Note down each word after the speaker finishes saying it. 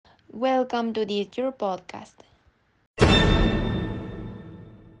Welcome to this your podcast.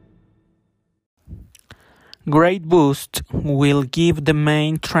 Great Boost will give the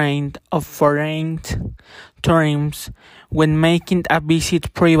main trend of foreign tourism when making a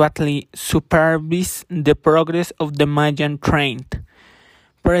visit privately supervise the progress of the Mayan trend.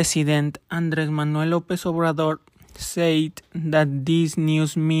 President Andrés Manuel López Obrador said that this new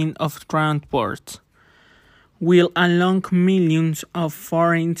means of transport will allow millions of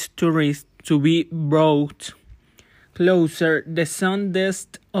foreign tourists to be brought closer the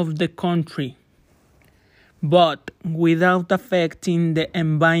sunset of the country, but without affecting the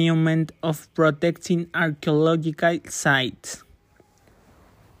environment of protecting archaeological sites.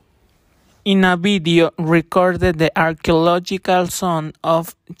 In a video recorded the archaeological zone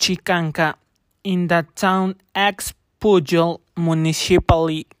of Chicanca in the town ex-Pujol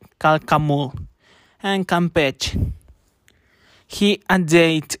municipality Calcamul and Campeche, he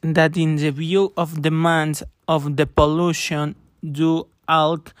added that in the view of demands of the pollution due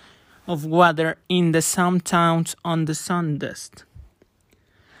out of water in the some towns on the Sundust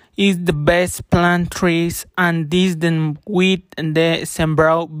is the best plant trees and this then with the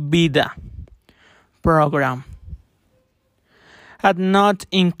Sembrau Vida program had not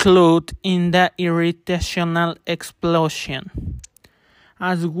included in the irritational explosion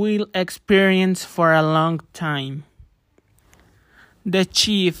as we'll experience for a long time. The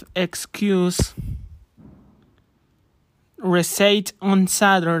chief excuse resided on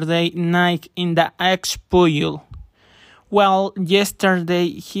Saturday night in the ex-Puyol. Well, yesterday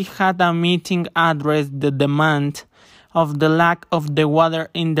he had a meeting addressed the demand of the lack of the water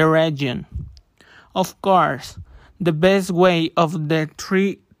in the region. Of course, the best way of the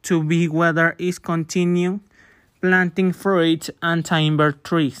tree to be weathered is continue planting fruit and timber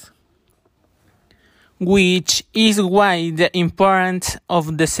trees, which is why the importance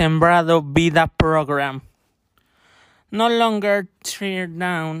of the Sembrado Vida program. No longer tear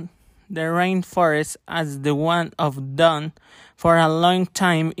down the rainforest as the one of done for a long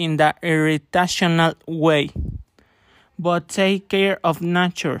time in the irritational way, but take care of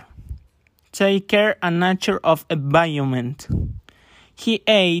nature. Take care of nature of environment. He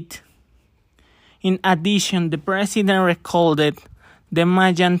added. In addition, the president recalled the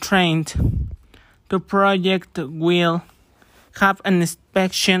Mayan train to project will have an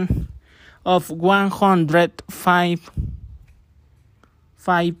inspection of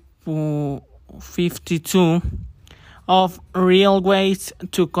 152 of railways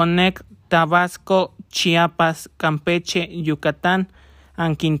to connect Tabasco, Chiapas, Campeche, Yucatan,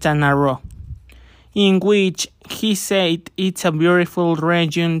 and Quintana Roo, in which he said it's a beautiful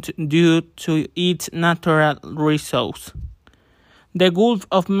region due to its natural resources. The Gulf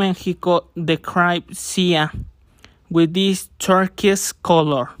of Mexico described sea with this turquoise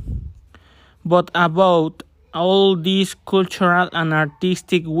color, but about all this cultural and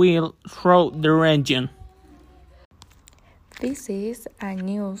artistic will throughout the region. This is a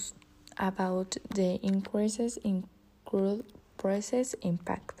news about the increases in crude prices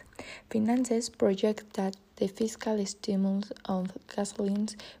impact. Finances project that the fiscal stimulus on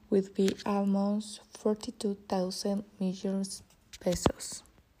gasolines will be almost 42,000 million pesos.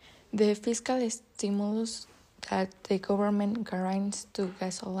 The fiscal stimulus that the government guarantees to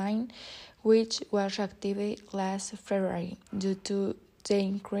gasoline, which was activated last February due to the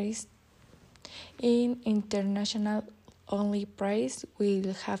increase in international only price,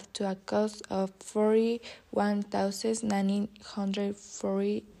 will have to a cost of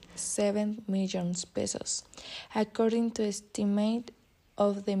 41,947 million pesos, according to estimate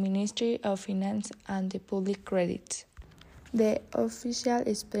of the Ministry of Finance and the Public Credit. The official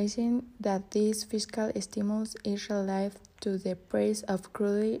expression that this fiscal stimulus is related to the price of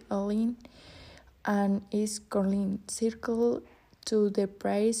crude oil and is currently circle to the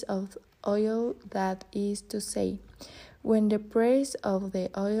price of oil, that is to say, when the price of the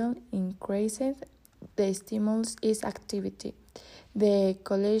oil increases, the stimulus is activity, the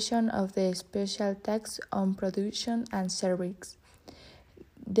collection of the special tax on production and service.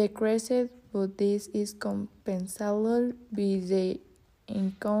 Decreased, but this is compensated by the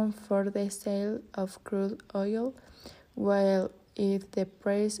income for the sale of crude oil, while if the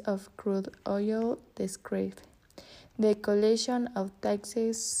price of crude oil decreases, the collection of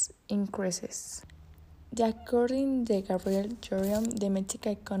taxes increases. According to Gabriel Llorion, the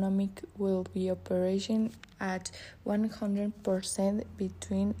Mexican economy will be operating at 100%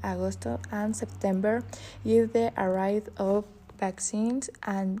 between August and September if the arrival of vaccines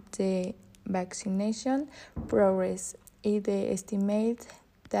and the vaccination progress. It estimates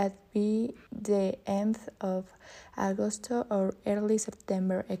that by the end of August or early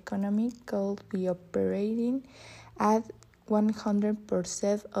September, economy could be operating at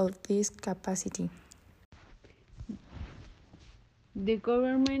 100% of this capacity. The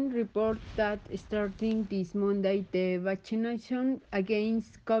government reports that starting this Monday, the vaccination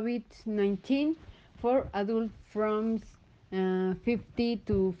against COVID-19 for adults from 50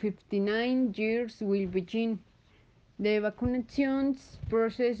 to 59 years will begin. The vaccination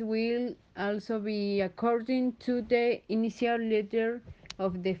process will also be according to the initial letter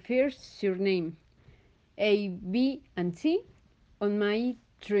of the first surname, A, B, and C, on May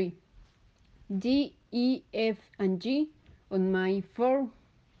 3, D, E, F, and G on May 4,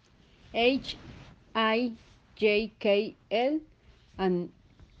 H, I, J, K, L, and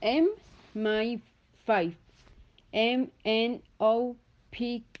M, May 5, M, N, O,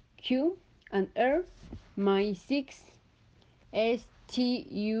 P, Q, and R, May 6, S, T,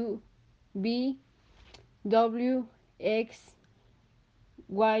 U, V, W, X,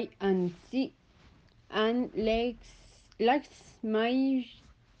 Y, and Z, and Lex May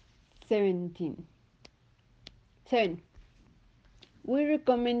 17. 7. We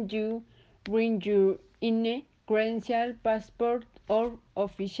recommend you bring your INE, credential, passport, or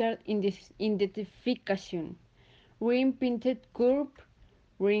official identification, ring printed curve,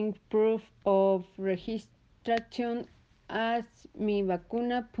 ring proof of registration at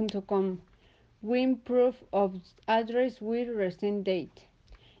mivacuna.com, ring proof of address with recent date.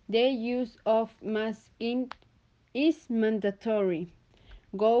 The use of mask is mandatory.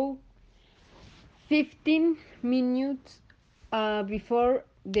 Go 15 minutes before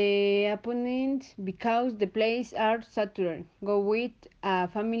the appointment because the places are saturated. Go with a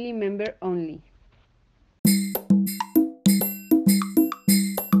family member only.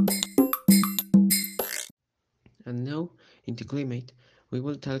 And now, in the climate, we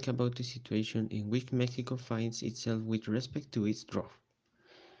will talk about the situation in which Mexico finds itself with respect to its drought.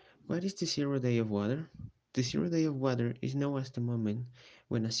 What is the 0 day of water? The 0 day of water is known as the moment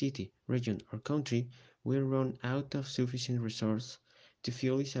when a city, region, or country will run out of sufficient resources to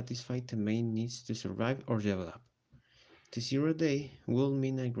fully satisfy the main needs to survive or develop. The 0 day will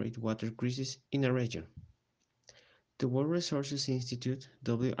mean a great water crisis in a region. The World Resources Institute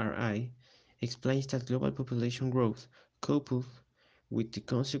 (WRI) explains that global population growth, coupled with the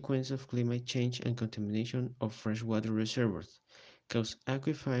consequence of climate change and contamination of freshwater reservoirs, cause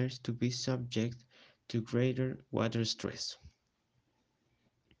aquifers to be subject to greater water stress.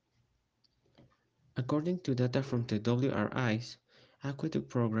 According to data from the WRI's aqueduct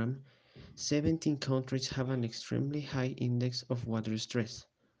program, 17 countries have an extremely high index of water stress,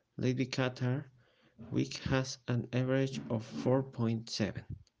 led by Qatar, which has an average of 4.7.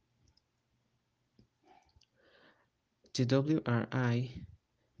 The WRI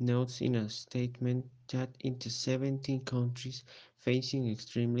notes in a statement that in the 17 countries facing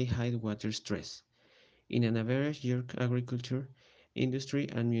extremely high water stress, in an average year agriculture, industry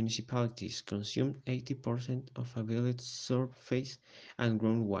and municipalities consume 80% of a village's surface and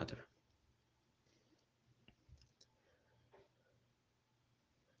groundwater.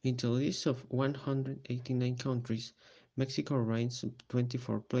 In the list of 189 countries, Mexico ranks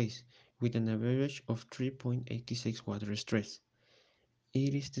 24th place with an average of 3.86 water stress.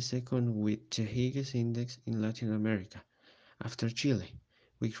 It is the second with the highest index in Latin America, after Chile,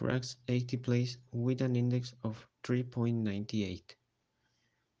 which ranks 80th place with an index of 3.98.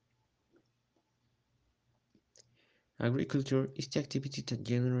 Agriculture is the activity that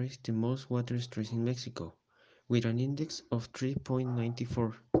generates the most water stress in Mexico, with an index of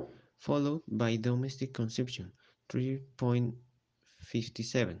 3.94, followed by domestic consumption,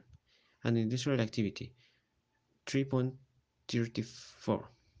 3.57, and industrial activity, 3.34.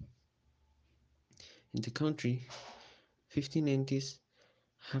 In the country, 15 entities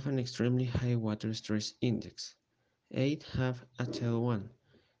have an extremely high water stress index. 8 have a tail 1,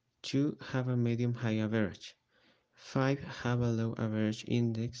 2 have a medium-high average, 5 have a low average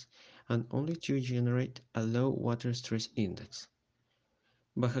index, and only 2 generate a low water stress index.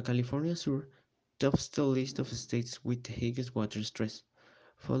 Baja California Sur tops the list of states with the highest water stress,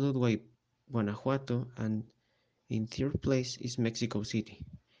 followed by Guanajuato, and in third place is Mexico City.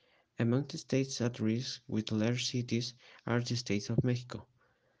 Among the states at risk with large cities are the states of Mexico,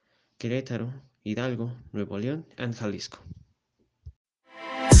 Querétaro, Hidalgo, Nuevo León, and Jalisco.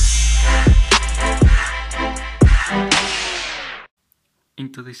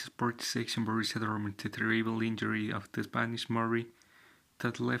 In today's sports section, Borussia Dortmund, the terrible injury of the Spanish Murray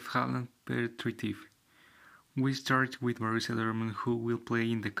that left Haaland petrified. We start with Borussia Dortmund, who will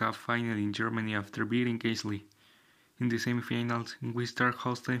play in the cup final in Germany after beating Kayseri. In the semifinals, we start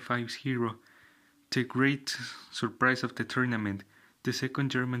hosting 5-0. The great surprise of the tournament, the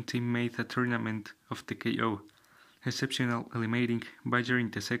second German team made a tournament of the KO, exceptional, eliminating Bayern in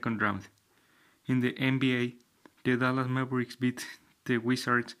the second round. In the NBA, the Dallas Mavericks beat the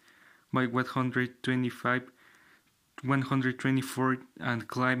Wizards by 124 and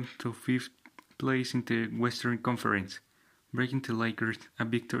climbed to 5th place in the Western Conference, breaking the Lakers a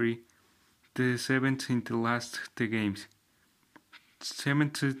victory, the 7th in the last two games.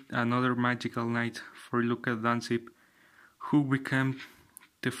 Cemented another magical night for Luka Doncic, who became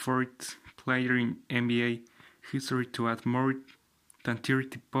the fourth player in NBA history to add more than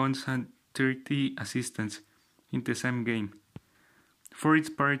 30 points and 30 assists in the same game. For its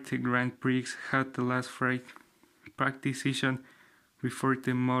part, the Grand Prix had the last practice session before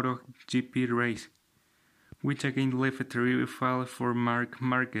the MotoGP race, which again left a terrible fall for Marc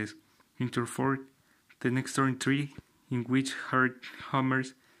Marquez in turn 4, the next turn 3, in which hurt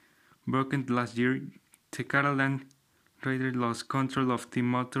Hammers broken last year. The Catalan rider lost control of the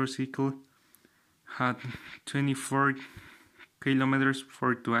motorcycle, had 24 kilometers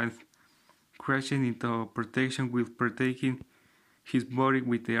for to add, crashing into protection while protecting his body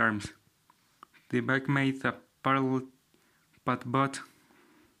with the arms. The bike made a parallel path, but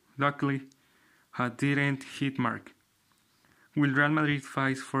luckily didn't hit Marc. Will Real Madrid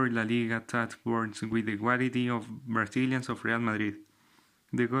fights for La Liga that burns with the quality of Brazilians of Real Madrid.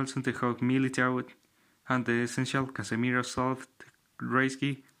 The goals on the Hawk Militao and the essential Casemiro solved the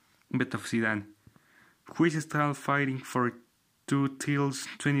risky bet of Zidane, who is still fighting for 2 till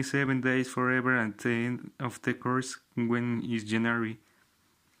 27 days forever at the end of the course when is January.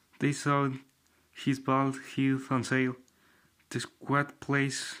 They saw his bald head on sale. The squad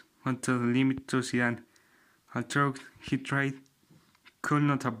plays until the limit to Zidane. Although he tried, could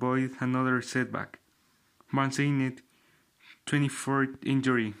not avoid another setback. Mancini 24th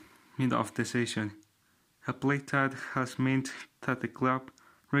injury mid of the season, a play that has meant that the club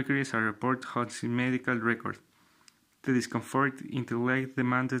requires a report on his medical record. The discomfort in the leg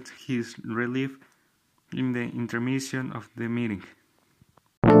demanded his relief in the intermission of the meeting.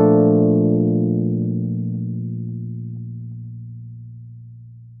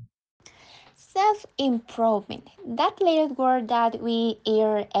 Self-improvement. That little word that we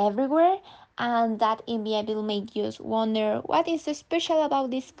hear everywhere and that inevitably make you wonder what is so special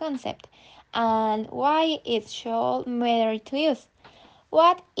about this concept and why it should matter to us.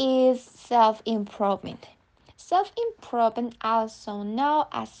 What is self-improvement? Self-improvement, also known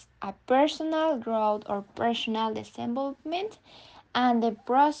as a personal growth or personal development, and the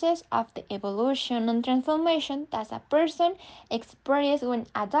process of the evolution and transformation that a person experiences when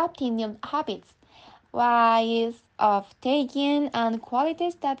adopting new habits, ways of taking, and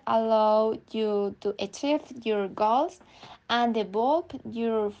qualities that allow you to achieve your goals and develop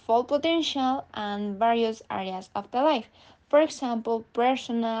your full potential in various areas of the life. For example,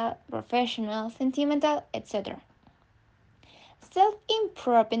 personal, professional, sentimental, etc.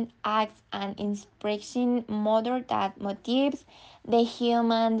 Self-improvement acts an inspiration motor that motivates the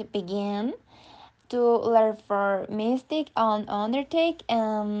human being to learn from mistakes and undertake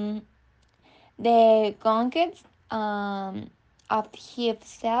the conquest of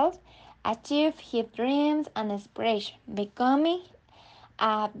himself, achieve his dreams and aspirations, becoming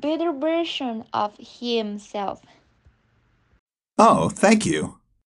a better version of himself. Oh, thank you.